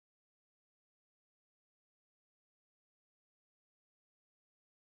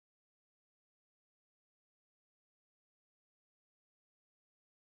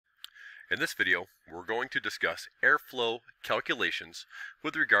In this video, we're going to discuss airflow calculations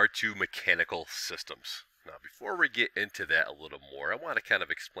with regard to mechanical systems. Now, before we get into that a little more, I want to kind of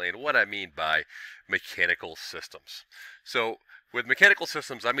explain what I mean by mechanical systems. So, with mechanical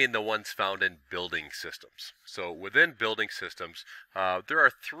systems, I mean the ones found in building systems. So, within building systems, there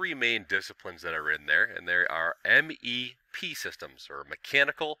are three main disciplines that are in there, and there are MEP systems, or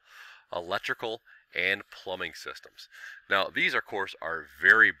mechanical, electrical, and plumbing systems. Now, these, of course, are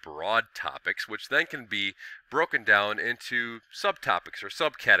very broad topics, which then can be broken down into subtopics or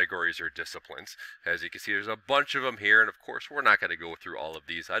subcategories or disciplines. As you can see, there's a bunch of them here, and of course, we're not going to go through all of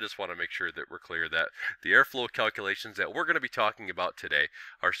these. I just want to make sure that we're clear that the airflow calculations that we're going to be talking about today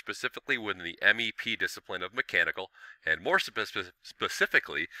are specifically within the MEP discipline of mechanical, and more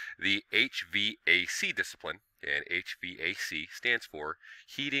specifically, the HVAC discipline, and HVAC stands for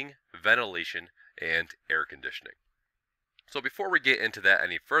heating, ventilation, and air conditioning. So before we get into that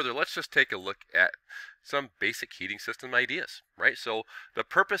any further, let's just take a look at some basic heating system ideas, right? So the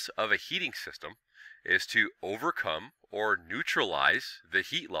purpose of a heating system is to overcome or neutralize the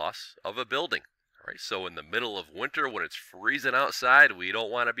heat loss of a building. All right, so in the middle of winter when it's freezing outside, we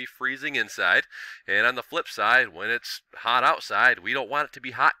don't want to be freezing inside. And on the flip side, when it's hot outside, we don't want it to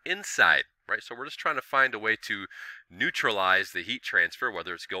be hot inside. Right, so we're just trying to find a way to neutralize the heat transfer,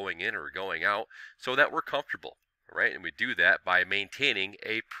 whether it's going in or going out, so that we're comfortable, right? And we do that by maintaining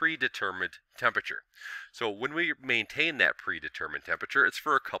a predetermined temperature. So when we maintain that predetermined temperature, it's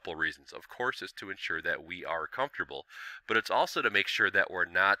for a couple reasons. Of course, it's to ensure that we are comfortable, but it's also to make sure that we're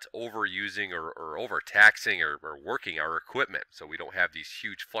not overusing or overtaxing or working our equipment, so we don't have these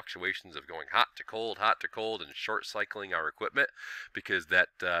huge fluctuations of going hot to cold, and short cycling our equipment, because that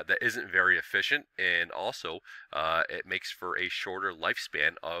isn't very efficient, and also it makes for a shorter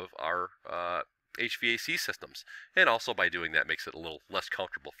lifespan of our HVAC systems, and also by doing that makes it a little less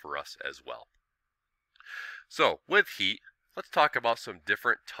comfortable for us as well. So with heat, let's talk about some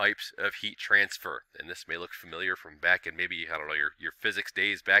different types of heat transfer. And this may look familiar from back in maybe, I don't know, your physics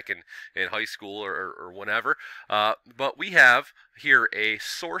days back in high school or whenever. But we have here a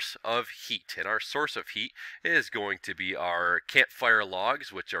source of heat. And our source of heat is going to be our campfire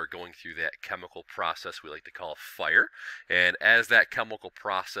logs, which are going through that chemical process we like to call fire. And as that chemical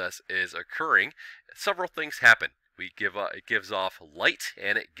process is occurring, several things happen. It gives off light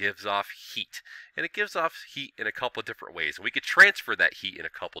and it gives off heat. And it gives off heat in a couple different ways. And we could transfer that heat in a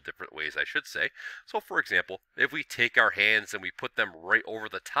couple different ways, I should say. So for example, if we take our hands and we put them right over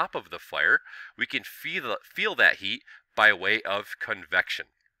the top of the fire, we can feel that heat by way of convection.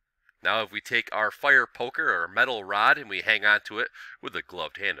 Now, if we take our fire poker or metal rod and we hang on to it with a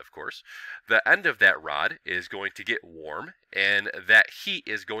gloved hand, of course, the end of that rod is going to get warm, and that heat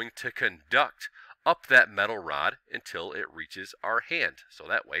is going to conduct up that metal rod until it reaches our hand. So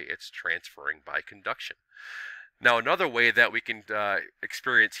that way it's transferring by conduction. Now, another way that we can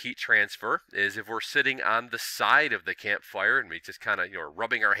experience heat transfer is if we're sitting on the side of the campfire and we just kind of,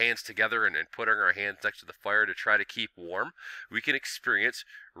 rubbing our hands together and putting our hands next to the fire to try to keep warm, we can experience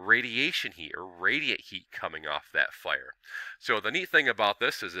radiation heat or radiant heat coming off that fire. So the neat thing about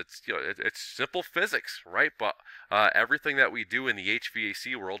this is it's simple physics, right? But everything that we do in the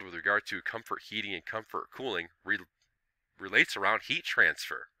HVAC world with regard to comfort heating and comfort cooling relates around heat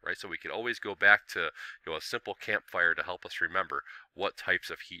transfer, right? So we can always go back to a simple campfire to help us remember what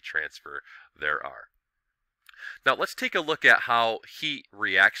types of heat transfer there are. Now let's take a look at how heat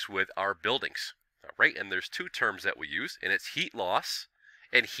reacts with our buildings, right? And there's two terms that we use, and it's heat loss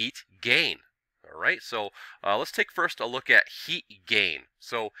and heat gain. All right, so let's take first a look at heat gain.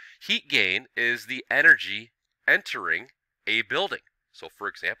 So heat gain is the energy entering a building. So for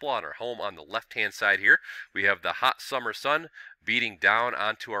example, on our home on the left-hand side here, we have the hot summer sun beating down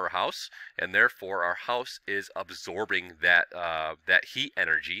onto our house, and therefore our house is absorbing that heat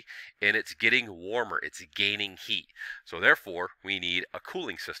energy, and it's getting warmer, it's gaining heat. So therefore, we need a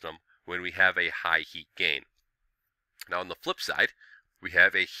cooling system when we have a high heat gain. Now on the flip side, we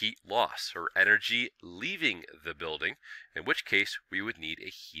have a heat loss, or energy leaving the building, in which case we would need a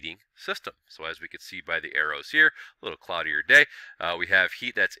heating system. So as we can see by the arrows here, a little cloudier day, we have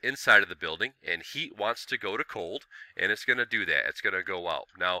heat that's inside of the building, and heat wants to go to cold, and it's going to do that. It's going to go out.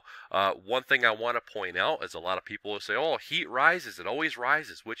 Now, one thing I want to point out is a lot of people will say, oh, heat rises, it always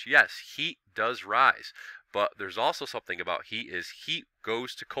rises, which yes, heat does rise. But there's also something about heat is heat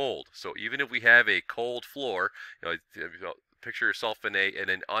goes to cold. So even if we have a cold floor, picture yourself in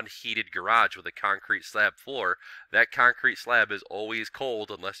an unheated garage with a concrete slab floor. That concrete slab is always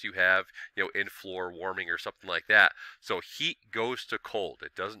cold unless you have, in-floor warming or something like that. So heat goes to cold.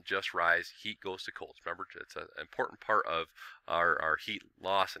 It doesn't just rise. Heat goes to cold. Remember, it's an important part of our heat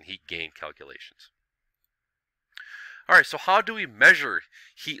loss and heat gain calculations. All right, so how do we measure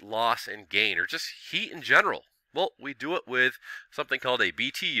heat loss and gain, or just heat in general? Well, we do it with something called a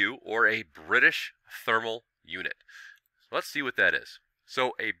BTU, or a British Thermal Unit. Let's see what that is.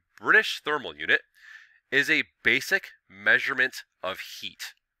 So a British Thermal Unit is a basic measurement of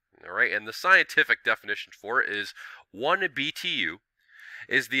heat. All right, and the scientific definition for it is 1 BTU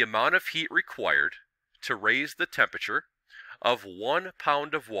is the amount of heat required to raise the temperature of 1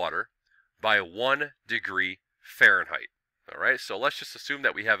 pound of water by 1 degree Fahrenheit. All right, so let's just assume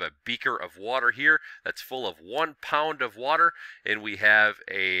that we have a beaker of water here that's full of 1 pound of water, and we have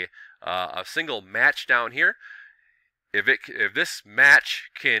a single match down here. If this match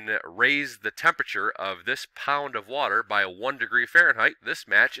can raise the temperature of this pound of water by 1 degree Fahrenheit, this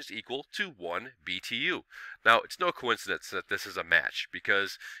match is equal to 1 BTU. Now, it's no coincidence that this is a match,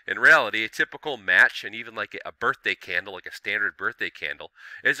 because in reality, a typical match, and even like a birthday candle, like a standard birthday candle,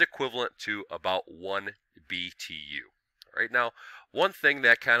 is equivalent to about 1 BTU. All right, now, one thing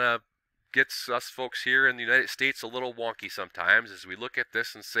that kind of gets us folks here in the United States a little wonky sometimes is we look at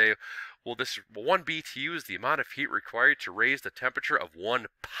this and say, well, this 1 BTU is the amount of heat required to raise the temperature of 1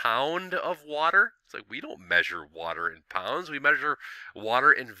 pound of water. It's like, we don't measure water in pounds, we measure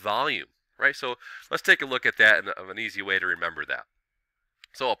water in volume, right? So let's take a look at that of an easy way to remember that.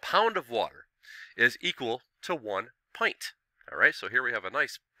 So a pound of water is equal to 1 pint. All right, so here we have a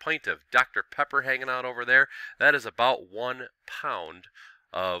nice pint of Dr. Pepper hanging out over there. That is about 1 pound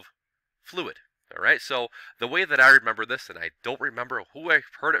of fluid. All right, so the way that I remember this, and I don't remember who I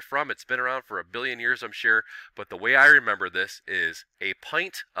heard it from, it's been around for a billion years, I'm sure, but the way I remember this is a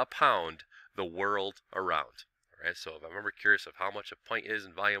pint a pound the world around. All right, so if I'm ever curious of how much a pint is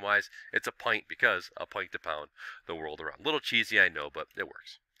in volume-wise, it's a pint, because a pint a pound the world around. A little cheesy, I know, but it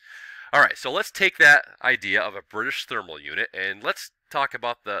works. All right, so let's take that idea of a British thermal unit, and let's talk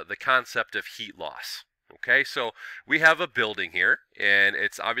about the concept of heat loss. Okay, so we have a building here, and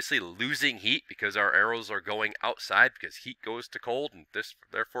it's obviously losing heat because our arrows are going outside, because heat goes to cold, and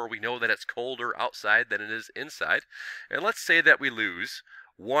therefore we know that it's colder outside than it is inside. And let's say that we lose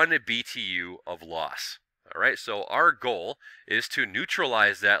 1 BTU of loss. All right, so our goal is to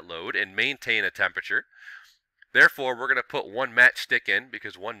neutralize that load and maintain a temperature. Therefore, we're going to put 1 matchstick in,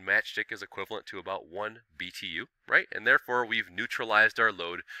 because 1 matchstick is equivalent to about 1 BTU, right? And therefore, we've neutralized our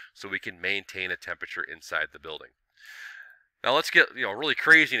load so we can maintain a temperature inside the building. Now, let's get really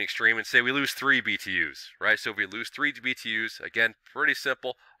crazy and extreme and say we lose 3 BTUs, right? So if we lose 3 BTUs, again, pretty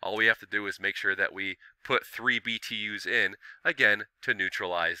simple. All we have to do is make sure that we put 3 BTUs in, again, to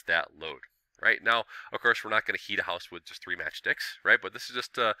neutralize that load. Right now, of course, we're not going to heat a house with just 3 matchsticks, right? But this is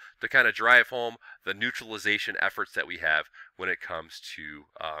just to kind of drive home the neutralization efforts that we have when it comes to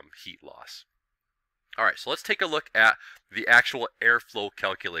heat loss. All right, so let's take a look at the actual airflow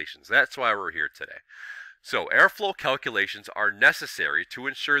calculations. That's why we're here today. So airflow calculations are necessary to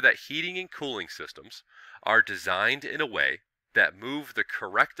ensure that heating and cooling systems are designed in a way that move the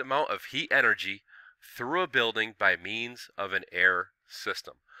correct amount of heat energy through a building by means of an air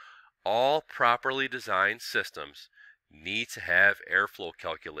system. All properly designed systems need to have airflow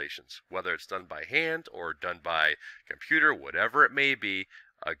calculations, whether it's done by hand or done by computer, whatever it may be.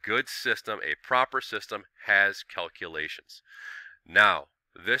 A good system, a proper system, has calculations. Now,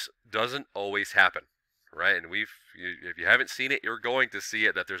 this doesn't always happen, right? And if you haven't seen it, you're going to see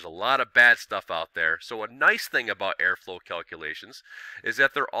it, that there's a lot of bad stuff out there. So a nice thing about airflow calculations is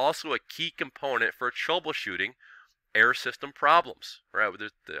that they're also a key component for troubleshooting air system problems, right?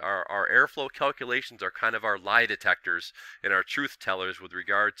 Our airflow calculations are kind of our lie detectors and our truth tellers with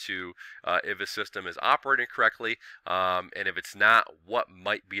regard to if a system is operating correctly, and if it's not, what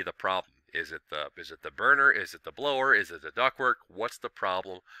might be the problem. Is it the burner? Is it the blower? Is it the ductwork? What's the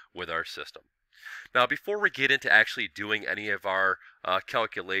problem with our system? Now, before we get into actually doing any of our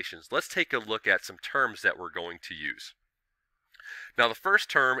calculations, let's take a look at some terms that we're going to use. Now, the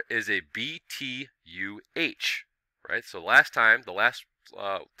first term is a BTUH. Right, so the last time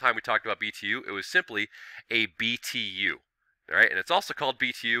we talked about BTU, it was simply a BTU. All right, and it's also called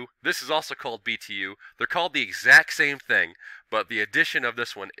BTU. This is also called BTU. They're called the exact same thing, but the addition of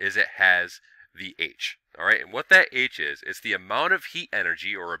this one is it has the H. All right, and what that H is, it's the amount of heat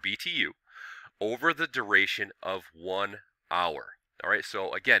energy, or a BTU, over the duration of 1 hour. All right,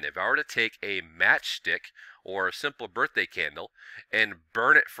 so again, if I were to take a matchstick or a simple birthday candle and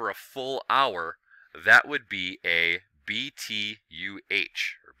burn it for a full hour, that would be a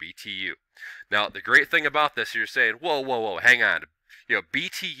BTUH, or BTU. Now, the great thing about this, you're saying, whoa, hang on.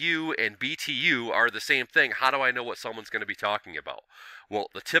 BTU and BTU are the same thing. How do I know what someone's going to be talking about? Well,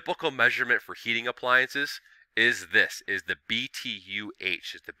 the typical measurement for heating appliances is the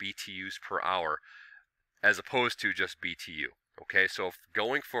BTUH, is the BTUs per hour, as opposed to just BTU. Okay, so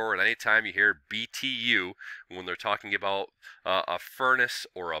going forward, anytime you hear BTU, when they're talking about a furnace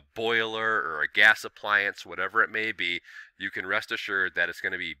or a boiler or a gas appliance, whatever it may be, you can rest assured that it's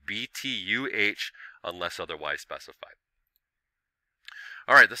going to be BTUH unless otherwise specified.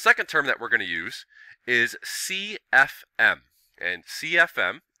 All right, the second term that we're going to use is CFM. And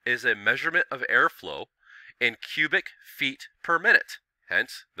CFM is a measurement of airflow in cubic feet per minute,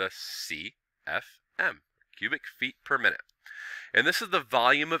 hence the CFM, cubic feet per minute. And this is the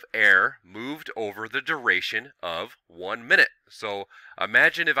volume of air moved over the duration of 1 minute. So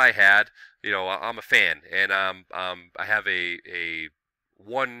imagine if I had, I'm a fan, and I have a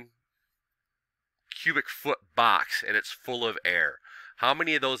 1 cubic foot box, and it's full of air. How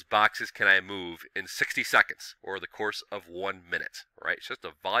many of those boxes can I move in 60 seconds, or the course of 1 minute, right? It's just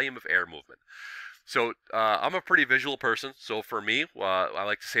the volume of air movement. So I'm a pretty visual person, so for me, I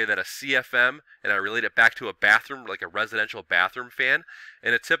like to say that a CFM, and I relate it back to a bathroom, like a residential bathroom fan,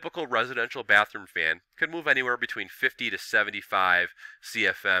 and a typical residential bathroom fan can move anywhere between 50 to 75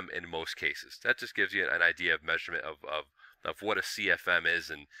 CFM in most cases. That just gives you an idea of measurement of what a CFM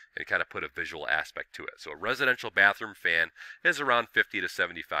is and kind of put a visual aspect to it. So a residential bathroom fan is around 50 to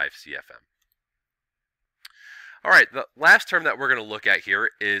 75 CFM. All right, the last term that we're going to look at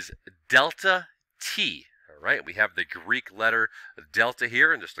here is delta T. All right, we have the Greek letter delta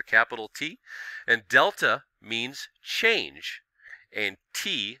here and just a capital T. And delta means change, and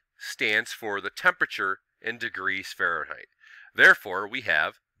T stands for the temperature in degrees Fahrenheit. Therefore, we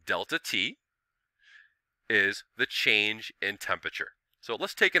have delta T is the change in temperature. So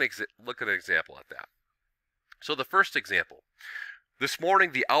let's take look at an example at that. So the first example. This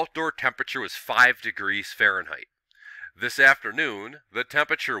morning, the outdoor temperature was 5 degrees Fahrenheit. This afternoon, the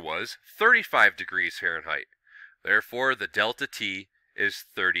temperature was 35 degrees Fahrenheit. Therefore, the delta T is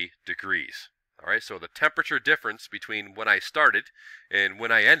 30 degrees. All right, so the temperature difference between when I started and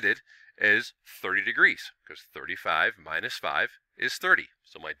when I ended is 30 degrees, because 35 minus 5 is 30.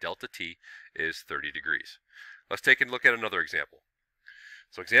 So my delta T is 30 degrees. Let's take a look at another example.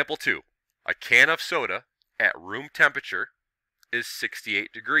 So example 2, a can of soda at room temperature is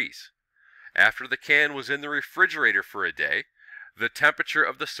 68 degrees. After the can was in the refrigerator for a day, the temperature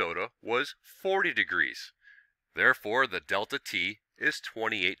of the soda was 40 degrees. Therefore, the delta T is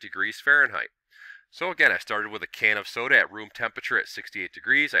 28 degrees Fahrenheit. So again, I started with a can of soda at room temperature at 68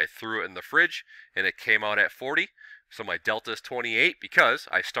 degrees. I threw it in the fridge, and it came out at 40. So my delta is 28 because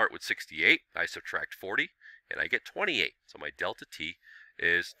I start with 68, I subtract 40, and I get 28. So my delta T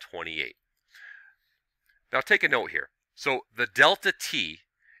is 28. Now take a note here. So the delta T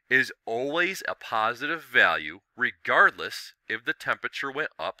is always a positive value regardless if the temperature went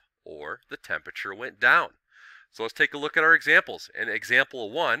up or the temperature went down. So let's take a look at our examples. In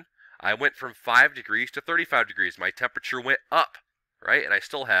example 1, I went from 5 degrees to 35 degrees. My temperature went up, right? And I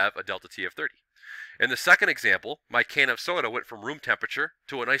still have a delta T of 30. In the second example, my can of soda went from room temperature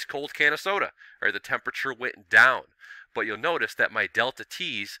to a nice cold can of soda, right? The temperature went down. But you'll notice that my delta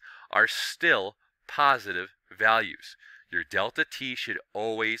T's are still positive values. Your delta T should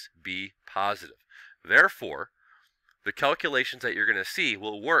always be positive. Therefore, the calculations that you're going to see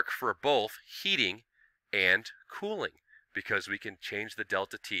will work for both heating and cooling, because we can change the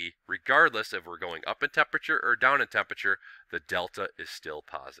delta T regardless if we're going up in temperature or down in temperature, the delta is still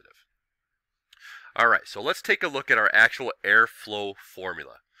positive. All right, so let's take a look at our actual airflow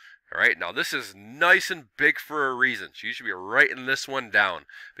formula. All right, now this is nice and big for a reason. So you should be writing this one down,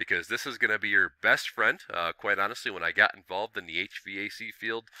 because this is going to be your best friend. Quite honestly, when I got involved in the HVAC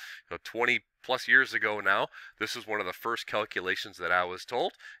field 20 plus years ago now, this is one of the first calculations that I was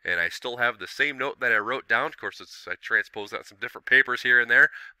told, and I still have the same note that I wrote down. Of course, I transposed out some different papers here and there,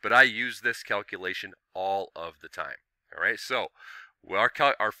 but I use this calculation all of the time. All right, so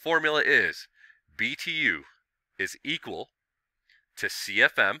our formula is BTU is equal to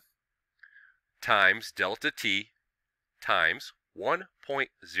CFM times delta T times 1.08.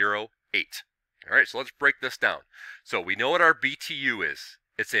 All right, so let's break this down. So we know what our BTU is.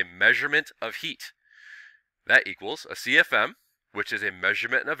 It's a measurement of heat. That equals a CFM, which is a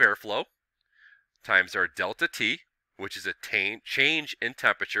measurement of airflow, times our delta T, which is a change in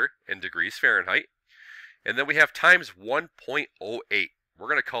temperature in degrees Fahrenheit. And then we have times 1.08. We're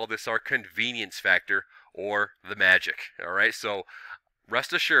going to call this our convenience factor, or the magic. All right, so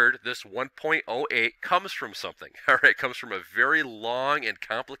rest assured, this 1.08 comes from something. All right, it comes from a very long and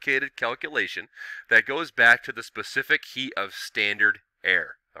complicated calculation that goes back to the specific heat of standard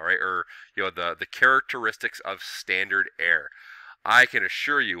air. All right, or the characteristics of standard air. I can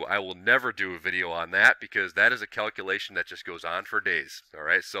assure you I will never do a video on that because that is a calculation that just goes on for days. All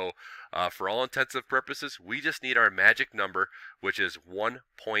right, so for all intents and purposes, we just need our magic number, which is 1.08.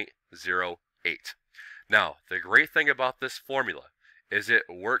 Now, the great thing about this formula is it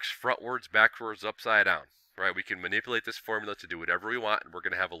works frontwards, backwards, upside down. Right? We can manipulate this formula to do whatever we want, and we're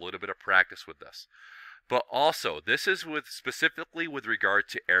going to have a little bit of practice with this. But also, this is specifically with regard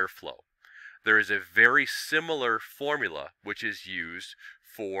to airflow. There is a very similar formula which is used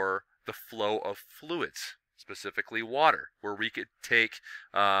for the flow of fluids, specifically water, where we could take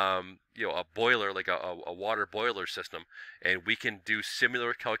a boiler, like a water boiler system, and we can do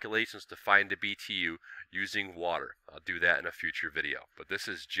similar calculations to find the BTU using water. I'll do that in a future video, but this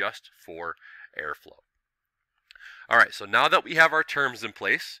is just for airflow. All right, so now that we have our terms in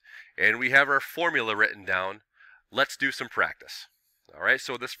place and we have our formula written down, let's do some practice. All right,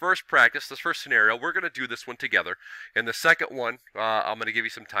 so this first scenario, we're going to do this one together. And the second one, I'm going to give you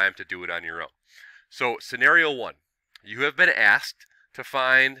some time to do it on your own. So scenario 1, you have been asked to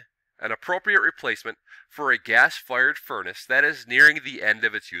find an appropriate replacement for a gas-fired furnace that is nearing the end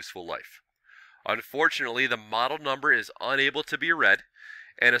of its useful life. Unfortunately, the model number is unable to be read,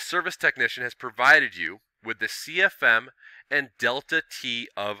 and a service technician has provided you with the CFM and delta T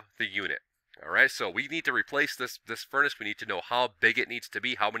of the unit. All right, so we need to replace this furnace. We need to know how big it needs to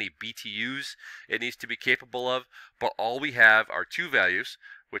be, how many BTUs it needs to be capable of, but all we have are two values,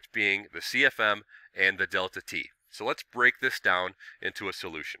 which being the CFM and the delta T. So let's break this down into a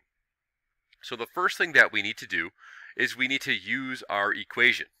solution. So the first thing that we need to do is we need to use our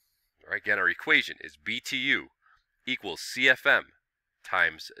equation. All right, again, our equation is BTU equals CFM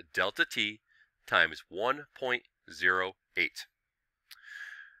times delta T times 1.08.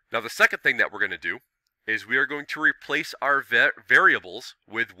 Now the second thing that we're going to do is we are going to replace our variables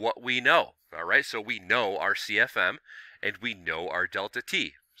with what we know. All right, so we know our CFM and we know our delta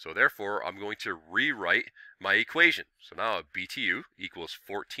T. So therefore, I'm going to rewrite my equation. So now BTU equals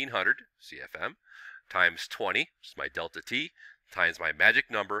 1400 CFM times 20, which is my delta T, times my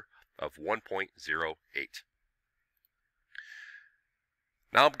magic number of 1.08.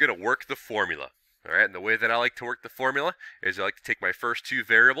 Now I'm going to work the formula. All right, and the way that I like to work the formula is I like to take my first two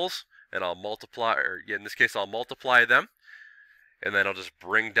variables and I'll multiply, or in this case I'll multiply them, and then I'll just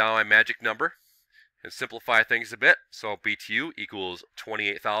bring down my magic number and simplify things a bit. So BTU equals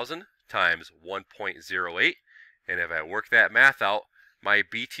 28,000 times 1.08, and if I work that math out, my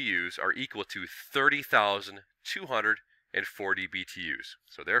BTUs are equal to 30,240 BTUs.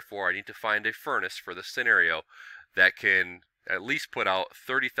 So therefore I need to find a furnace for this scenario that can at least put out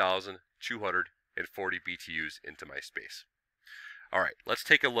 30,240 BTUs into my space. All right, let's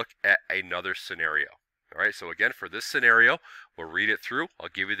take a look at another scenario. All right, so again, for this scenario, we'll read it through. I'll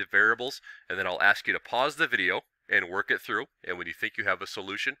give you the variables, and then I'll ask you to pause the video and work it through. And when you think you have a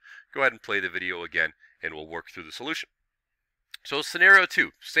solution, go ahead and play the video again, and we'll work through the solution. So scenario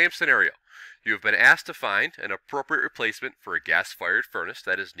 2, same scenario. You have been asked to find an appropriate replacement for a gas-fired furnace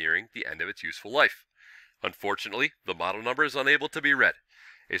that is nearing the end of its useful life. Unfortunately, the model number is unable to be read.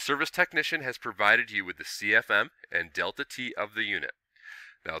 A service technician has provided you with the CFM and delta T of the unit.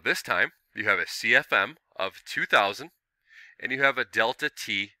 Now this time, you have a CFM of 2000 and you have a delta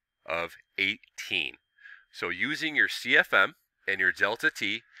T of 18. So using your CFM and your delta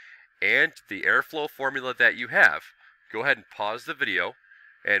T and the airflow formula that you have, go ahead and pause the video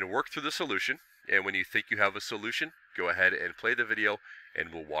and work through the solution. And when you think you have a solution, go ahead and play the video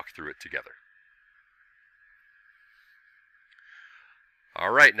and we'll walk through it together.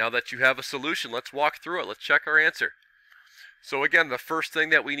 All right, now that you have a solution, let's walk through it. Let's check our answer. So again, the first thing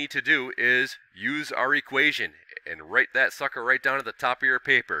that we need to do is use our equation and write that sucker right down at the top of your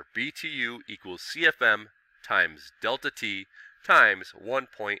paper. BTU equals CFM times delta T times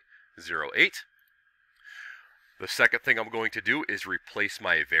 1.08. The second thing I'm going to do is replace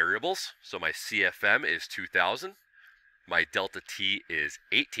my variables. So my CFM is 2000, my delta T is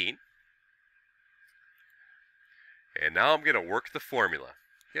 18. And now I'm going to work the formula.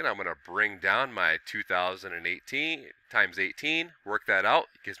 Again, I'm going to bring down my 2018 times 18, work that out.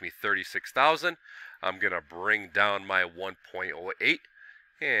 It gives me 36,000. I'm going to bring down my 1.08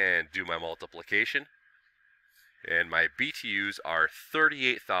 and do my multiplication. And my BTUs are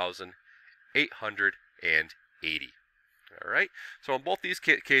 38,880. All right. So in both these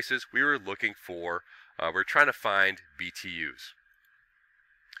cases, we were looking for, we're trying to find BTUs.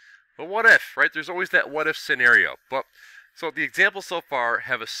 But what if, right? There's always that what if scenario. But So the examples so far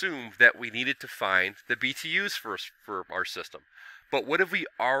have assumed that we needed to find the BTUs for our system. But what if we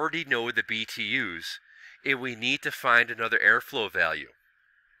already know the BTUs and we need to find another airflow value?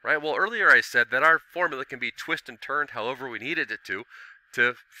 Right? Well, earlier I said that our formula can be twisted and turned however we needed it to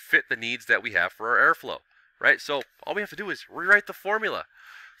fit the needs that we have for our airflow. Right? So all we have to do is rewrite the formula.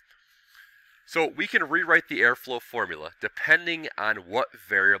 So we can rewrite the airflow formula depending on what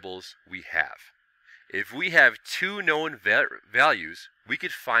variables we have. If we have two known values, we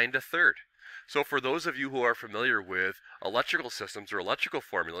could find a third. So for those of you who are familiar with electrical systems or electrical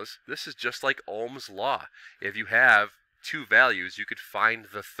formulas, this is just like Ohm's law. If you have two values, you could find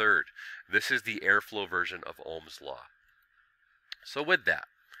the third. This is the airflow version of Ohm's law. So with that,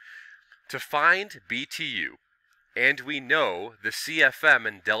 to find BTU, and we know the CFM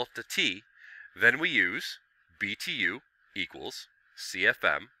and delta T, then we use BTU equals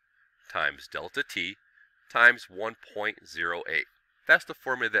CFM times delta T times 1.08. That's the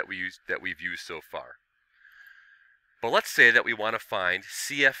formula that we've used so far. But let's say that we want to find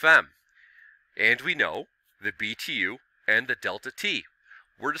CFM, and we know the BTU and the delta T.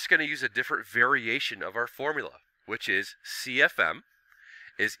 We're just going to use a different variation of our formula, which is CFM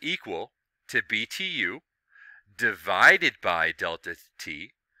is equal to BTU divided by delta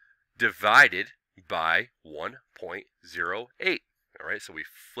T divided by 1.08. All right, so we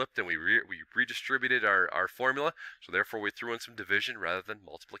flipped and we redistributed our formula, so therefore we threw in some division rather than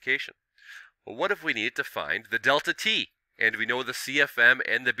multiplication. Well, what if we needed to find the delta T, and we know the CFM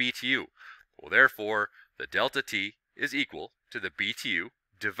and the BTU? Well, therefore, the delta T is equal to the BTU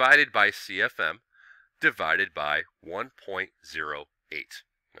divided by CFM divided by 1.08.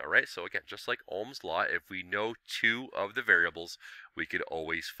 All right, so again, just like Ohm's law, if we know two of the variables, we could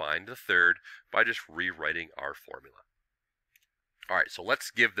always find the third by just rewriting our formula. All right, so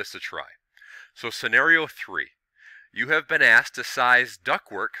let's give this a try. So scenario 3, you have been asked to size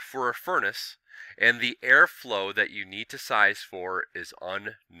ductwork for a furnace, and the airflow that you need to size for is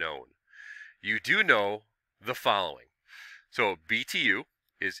unknown. You do know the following. So BTU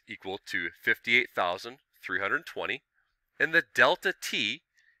is equal to 58,320, and the delta T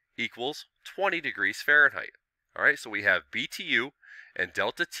equals 20 degrees Fahrenheit. All right, so we have BTU and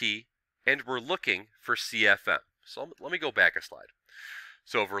delta T, and we're looking for CFM. So let me go back a slide.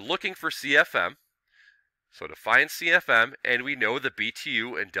 So if we're looking for CFM, so to find CFM, and we know the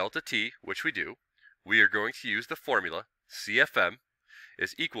BTU and delta T, which we do, we are going to use the formula CFM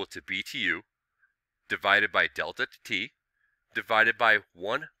is equal to BTU divided by delta T divided by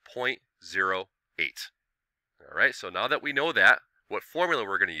 1.08. All right, so now that we know that, what formula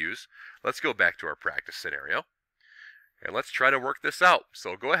we're going to use, let's go back to our practice scenario. And let's try to work this out.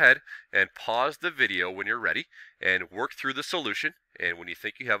 So go ahead and pause the video when you're ready and work through the solution. And when you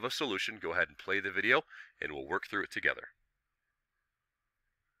think you have a solution, go ahead and play the video and we'll work through it together.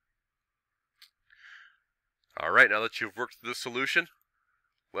 All right, now that you've worked through the solution,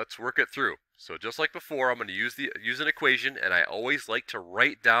 let's work it through. So just like before, I'm going to use an equation, and I always like to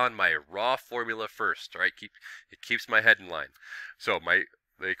write down my raw formula first. All right, it keeps my head in line. So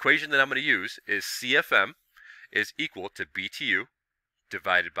the equation that I'm going to use is CFM is equal to BTU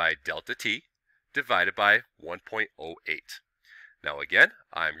divided by delta T divided by 1.08. Now again,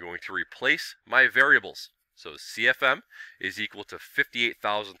 I'm going to replace my variables. So CFM is equal to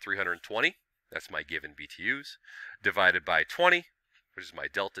 58,320, that's my given BTUs, divided by 20, which is my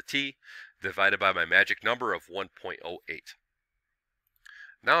delta T, divided by my magic number of 1.08.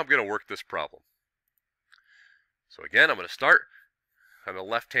 Now I'm going to work this problem. So again, I'm going to start on the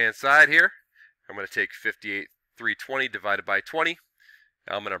left-hand side here. I'm going to take 58,320 divided by 20.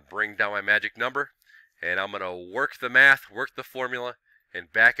 Now I'm going to bring down my magic number, and I'm going to work the math, work the formula,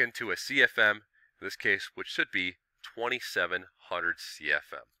 and back into a CFM, in this case, which should be 2,700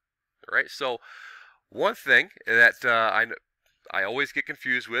 CFM. All right, so one thing that I always get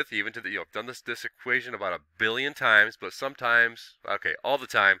confused with, even to the, I've done this equation about 1 billion times, but sometimes, okay, all the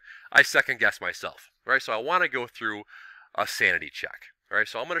time, I second guess myself. All right, so I want to go through a sanity check. All right,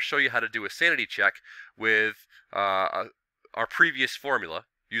 so I'm going to show you how to do a sanity check with our previous formula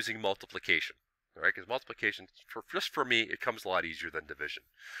using multiplication. All right, because multiplication, just for me, it comes a lot easier than division.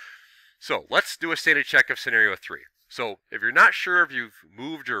 So let's do a sanity check of scenario 3. So if you're not sure if you've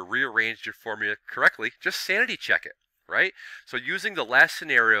moved or rearranged your formula correctly, just sanity check it, right? So using the last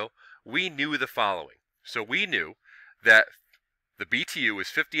scenario, we knew the following. So we knew that the BTU was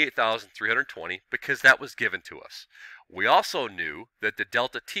 58,320 because that was given to us. We also knew that the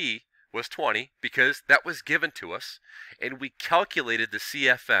delta T was 20 because that was given to us, and we calculated the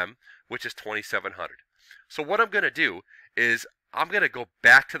CFM, which is 2,700. So what I'm going to do is I'm going to go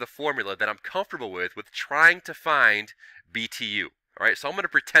back to the formula that I'm comfortable with trying to find BTU. All right, so I'm going to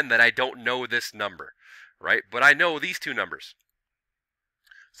pretend that I don't know this number, right? But I know these two numbers.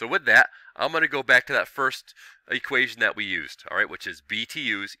 So with that, I'm going to go back to that first equation that we used, all right, which is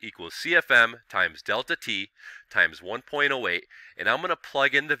BTUs equals CFM times delta T times 1.08, and I'm going to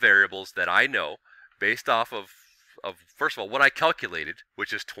plug in the variables that I know based off of first of all, what I calculated,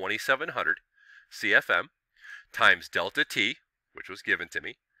 which is 2,700 CFM times delta T, which was given to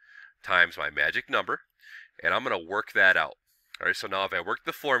me, times my magic number, and I'm going to work that out. All right, so now if I work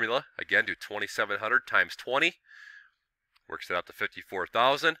the formula, again, do 2,700 times 20, works it out to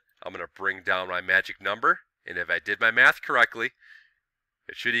 54,000. I'm going to bring down my magic number, and if I did my math correctly,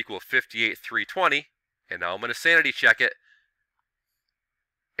 it should equal 58,320, and now I'm going to sanity check it,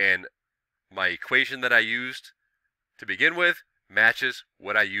 and my equation that I used to begin with matches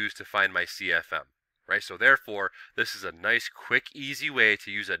what I used to find my CFM. Right? So therefore, this is a nice, quick, easy way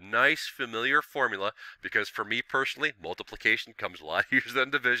to use a nice, familiar formula, because for me personally, multiplication comes a lot easier than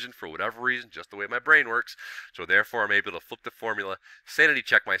division for whatever reason, just the way my brain works. So therefore, I'm able to flip the formula, sanity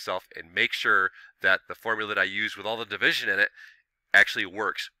check myself, and make sure that the formula that I use with all the division in it actually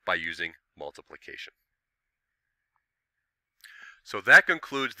works by using multiplication. So that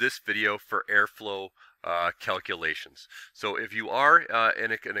concludes this video for airflow calculations. So if you are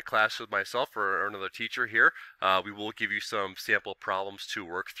in a class with myself or another teacher here, we will give you some sample problems to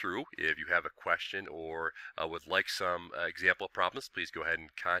work through. If you have a question or would like some example problems, please go ahead and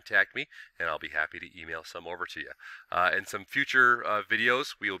contact me, and I'll be happy to email some over to you. In some future videos,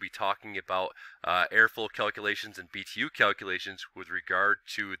 we will be talking about airflow calculations and BTU calculations with regard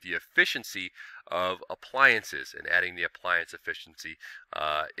to the efficiency of appliances and adding the appliance efficiency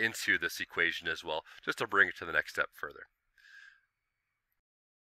into this equation as well, just to bring it to the next step further.